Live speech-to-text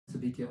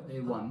Video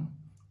A1.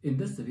 In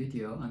this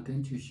video, I'm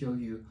going to show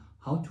you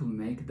how to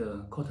make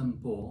the cotton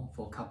ball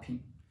for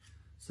cupping.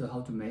 So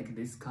how to make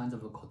these kinds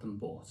of cotton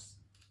balls.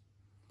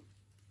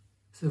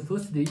 So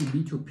firstly, you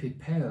need to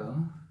prepare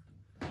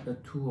the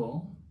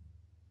tool,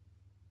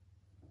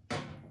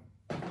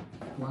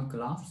 one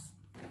gloves,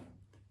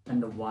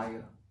 and the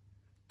wire.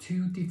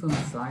 Two different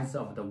sizes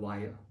of the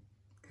wire.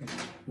 Okay.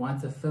 One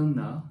is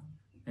thinner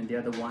and the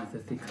other one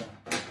is thicker.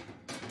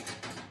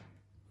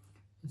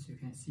 As you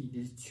can see,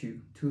 these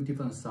two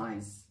different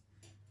sizes.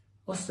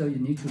 Also, you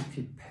need to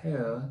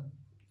prepare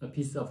a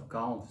piece of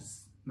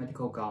gauze,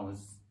 medical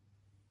gauze,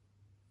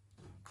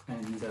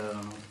 and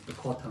the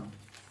cotton.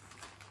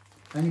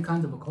 Any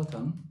kind of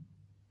cotton.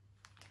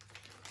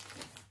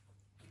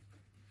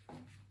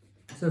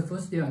 So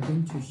firstly, I'm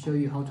going to show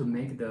you how to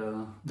make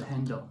the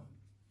handle.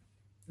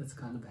 This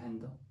kind of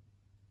handle.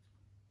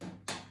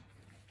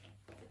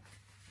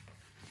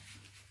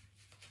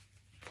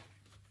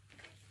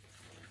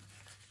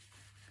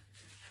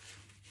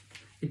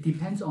 It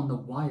depends on the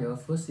wire.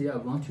 Firstly, I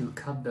want to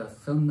cut the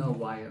thinner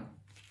wire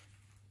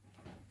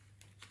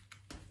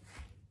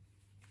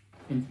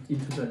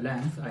into the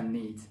length I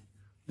need.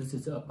 This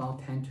is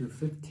about 10 to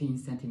 15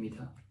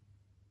 centimeter.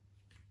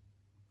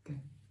 Okay.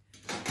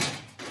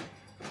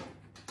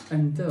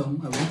 And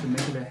then I want to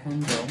make the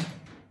handle.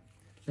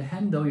 The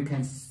handle, as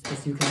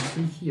you can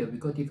see here, we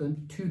got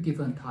two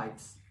different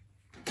types.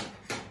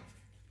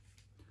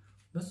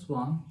 This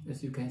one,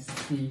 as you can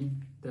see,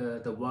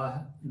 the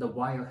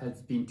wire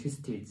has been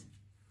twisted.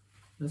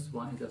 This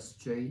one is a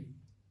straight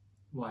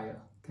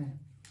wire. Okay.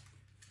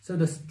 So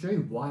the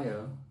straight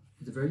wire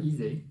is very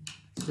easy.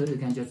 So you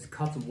can just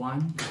cut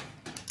one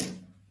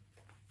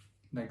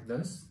like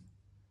this.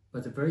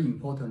 But very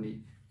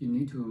importantly, you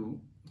need to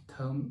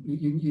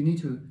you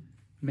need to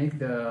make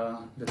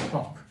the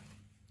top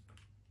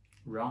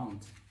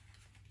round.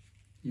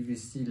 You will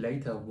see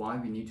later why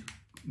we need to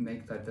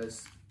make like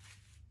this.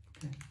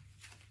 Okay.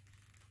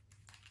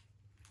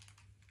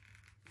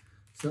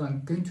 So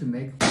I'm going to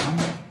make one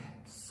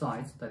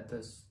side like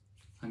this.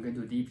 I'm going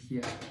to leave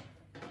here.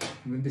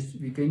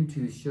 We're going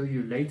to show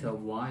you later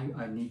why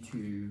I need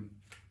to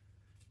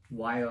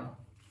wire.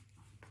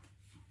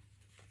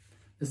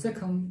 The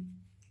second,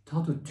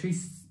 how to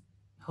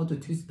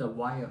twist the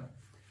wire.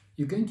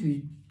 You're going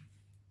to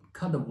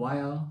cut the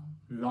wire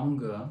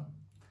longer,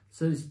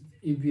 so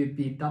it will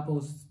be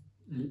double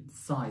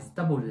size,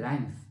 double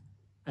length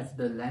as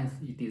the length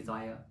you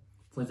desire.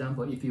 For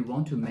example, if you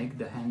want to make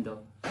the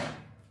handle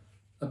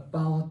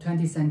about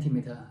 20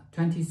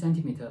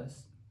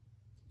 centimeters,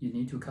 you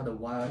need to cut the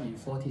wire in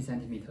 40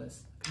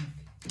 centimeters.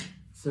 Okay.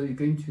 So you're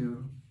going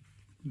to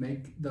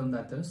make them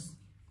like this.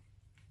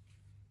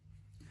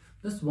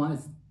 This one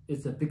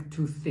is a bit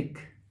too thick.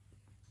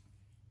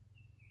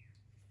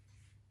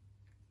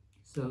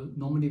 So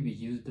normally we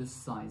use this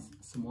size,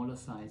 smaller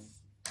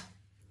size.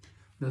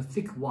 The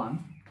thick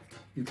one,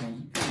 you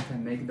can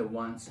make the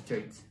one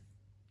straight.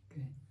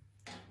 Okay.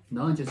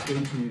 Now I'm just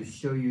going to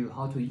show you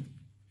how to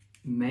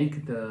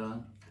make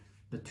the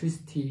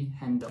twisty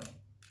handle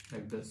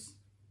like this.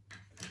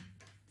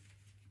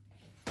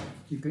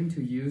 You're going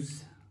to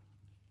use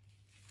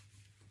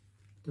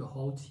the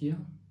hole here,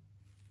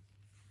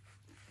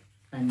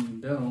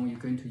 and then you're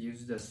going to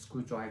use the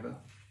screwdriver.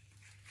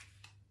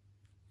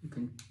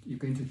 You're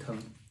going to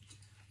turn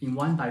in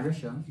one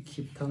direction. You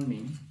keep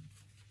turning.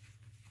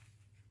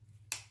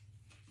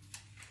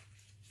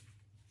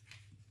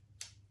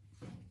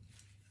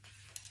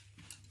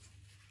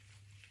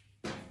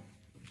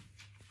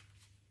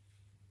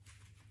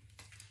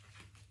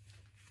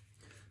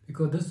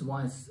 Because this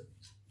one is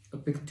a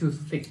bit too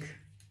thick,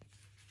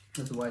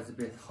 that's why it's a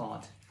bit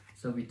hard.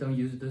 So we don't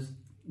use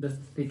this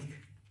thick.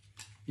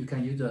 You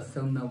can use a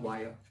thinner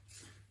wire.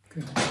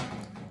 Okay.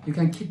 You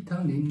can keep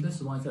turning.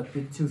 This one is a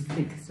bit too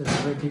thick, so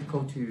it's very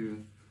difficult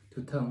to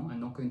turn. I'm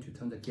not going to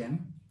turn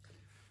again.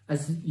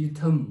 As you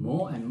turn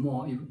more and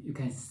more, you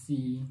can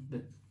see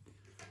that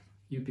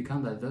you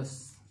become like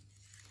this.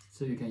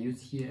 So you can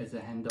use here as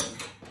a handle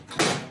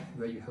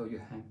where you hold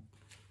your hand.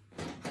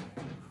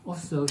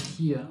 Also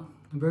here,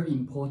 very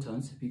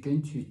important, we're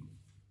going to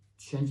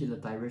change the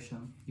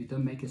direction. You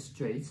don't make it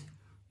straight,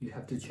 you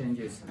have to change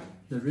it.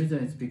 The reason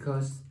is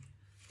because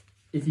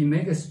if you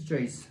make it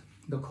straight,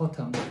 the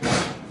cotton,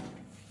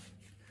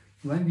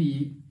 when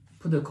we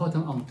put the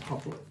cotton on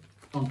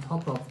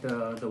top of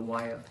the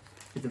wire,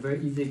 it's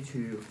very easy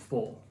to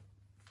fall.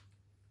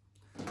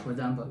 For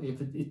example, if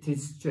it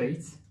is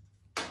straight,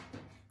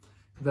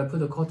 if I put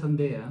the cotton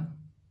there,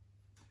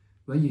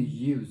 when you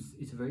use,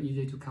 it's very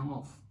easy to come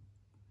off.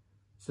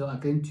 So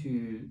I'm going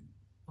to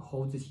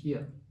hold it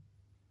here.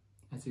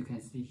 As you can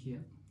see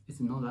here, it's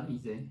not that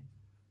easy.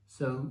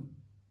 So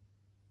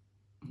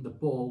the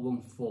ball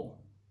won't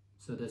fall.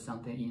 So there's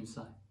something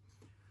inside.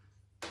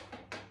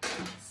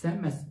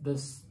 Same as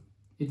this.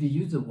 If you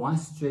use one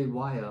straight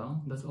wire,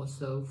 that's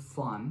also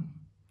fun,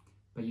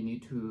 but you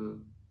need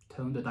to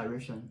turn the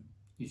direction.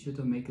 You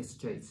shouldn't make it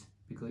straight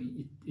because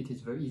it is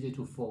very easy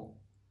to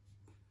fall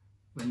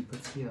when you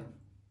put here.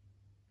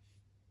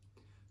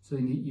 So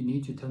you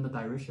need to turn the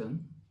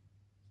direction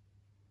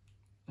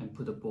and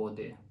put the ball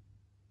there.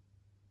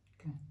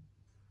 Okay.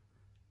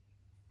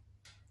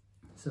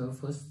 So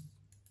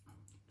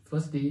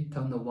firstly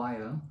turn the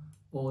wire,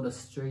 or the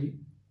straight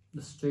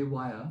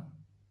wire,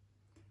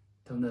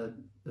 turn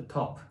the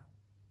top.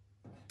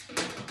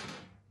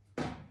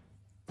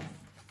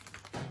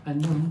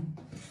 And then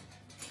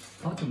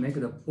how to make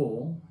the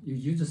ball, you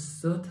use a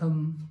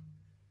certain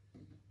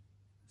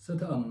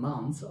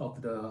amounts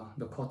of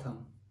the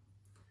cotton.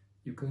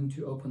 You're going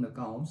to open the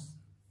gauze.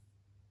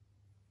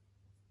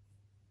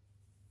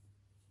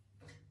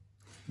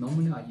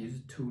 Normally I use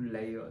 2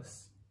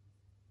 layers.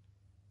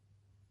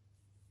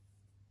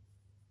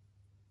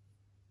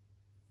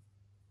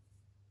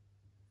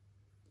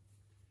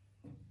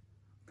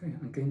 Okay,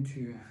 I'm going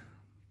to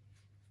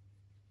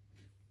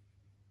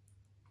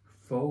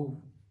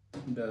fold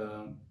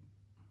the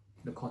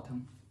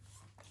cotton.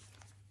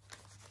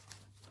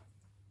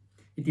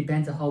 It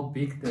depends on how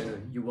big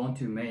you want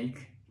to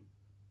make.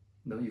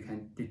 You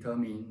can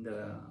determine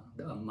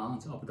the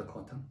amount of the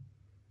cotton.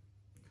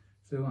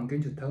 So I'm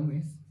going to turn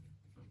it.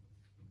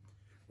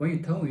 When you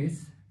turn it,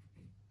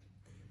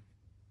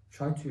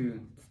 try to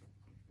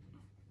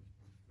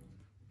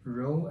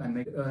roll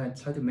and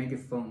try to make it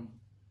firm.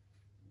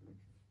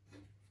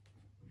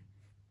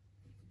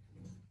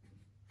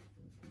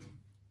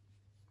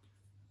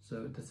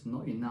 So that's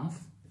not enough.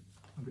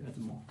 I will add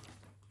more.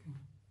 Okay.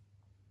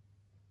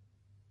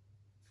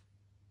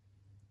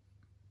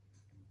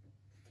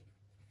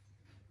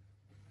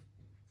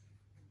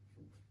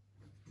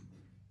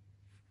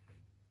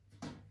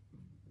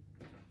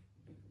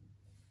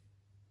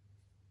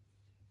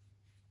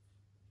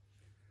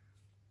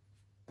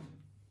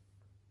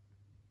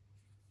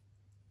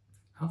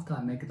 After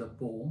I make the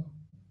ball,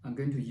 I'm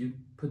going to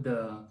put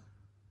the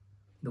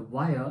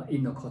wire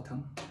in the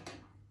cotton.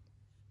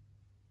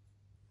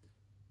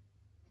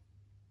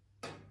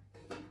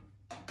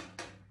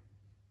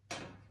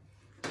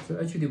 So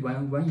actually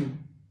when you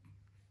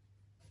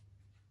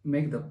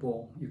make the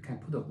ball, you can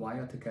put the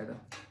wire together.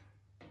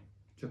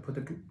 Just put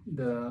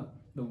the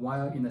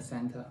wire in the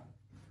center,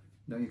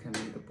 then you can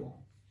make the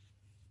ball.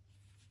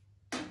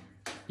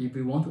 If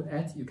you want to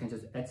add, you can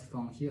just add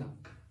from here.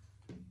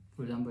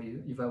 For example,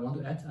 if I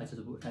want to add, I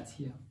just will add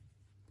here.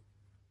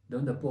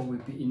 Then the ball will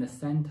be in the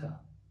center.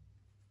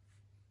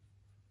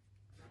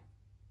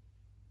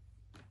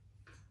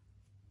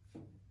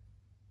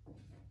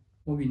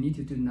 What we need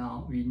to do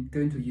now, we're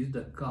going to use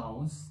the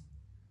gauze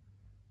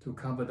to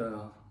cover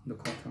the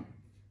cotton.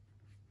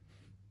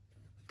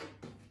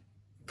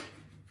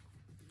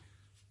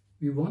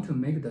 We want to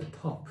make the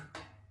top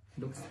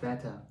looks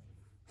better,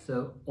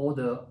 so all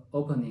the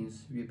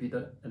openings will be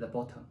at the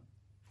bottom.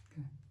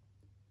 Okay,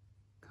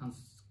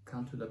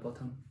 come to the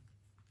bottom.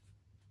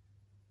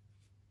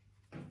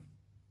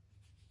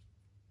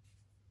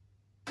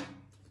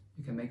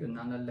 You can make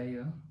another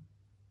layer.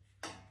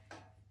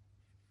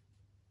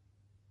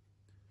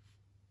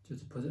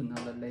 Just put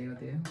another layer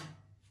there.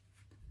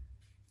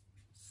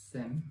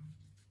 Same.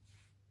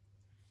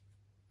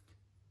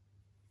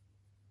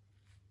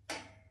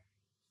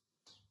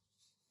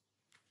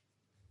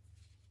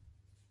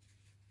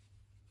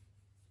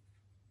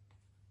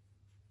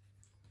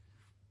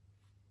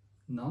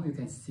 Now you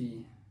can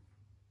see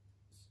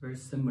it's very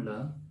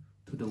similar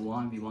to the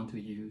one we want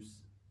to use.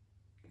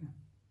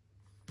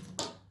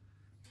 Okay.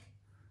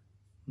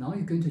 Now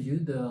you're going to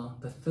use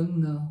the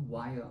thinner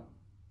wire.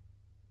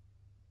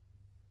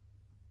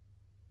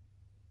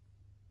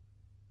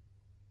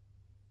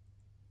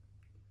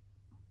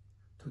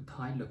 To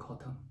tie the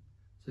cotton.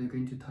 So you're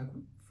going to tie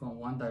from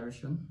one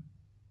direction.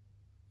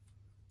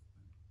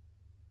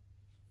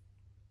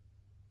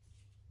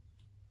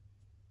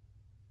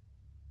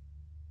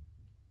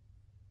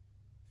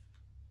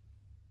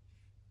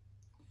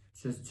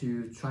 Just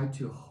to try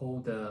to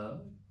hold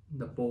the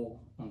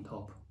ball on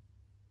top.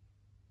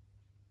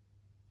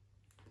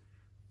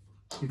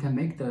 You can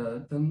make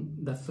the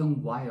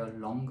thin wire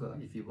longer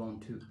if you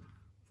want to.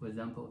 For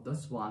example,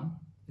 this one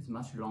is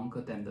much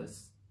longer than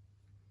this.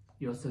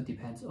 It also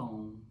depends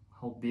on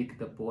how big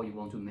the ball you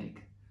want to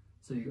make.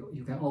 So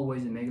you can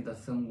always make the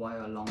thin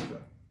wire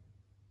longer.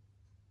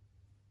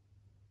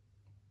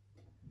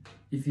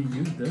 If you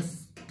use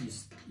this,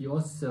 you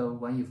also,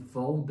 when you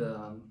fold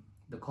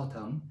the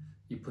cotton,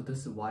 you put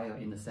this wire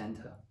in the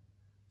center.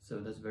 So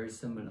that's very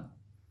similar.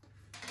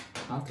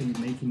 After you're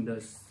making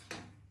this,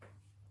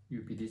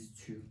 you'll be these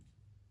two.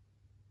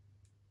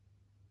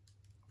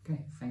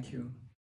 Okay, thank you.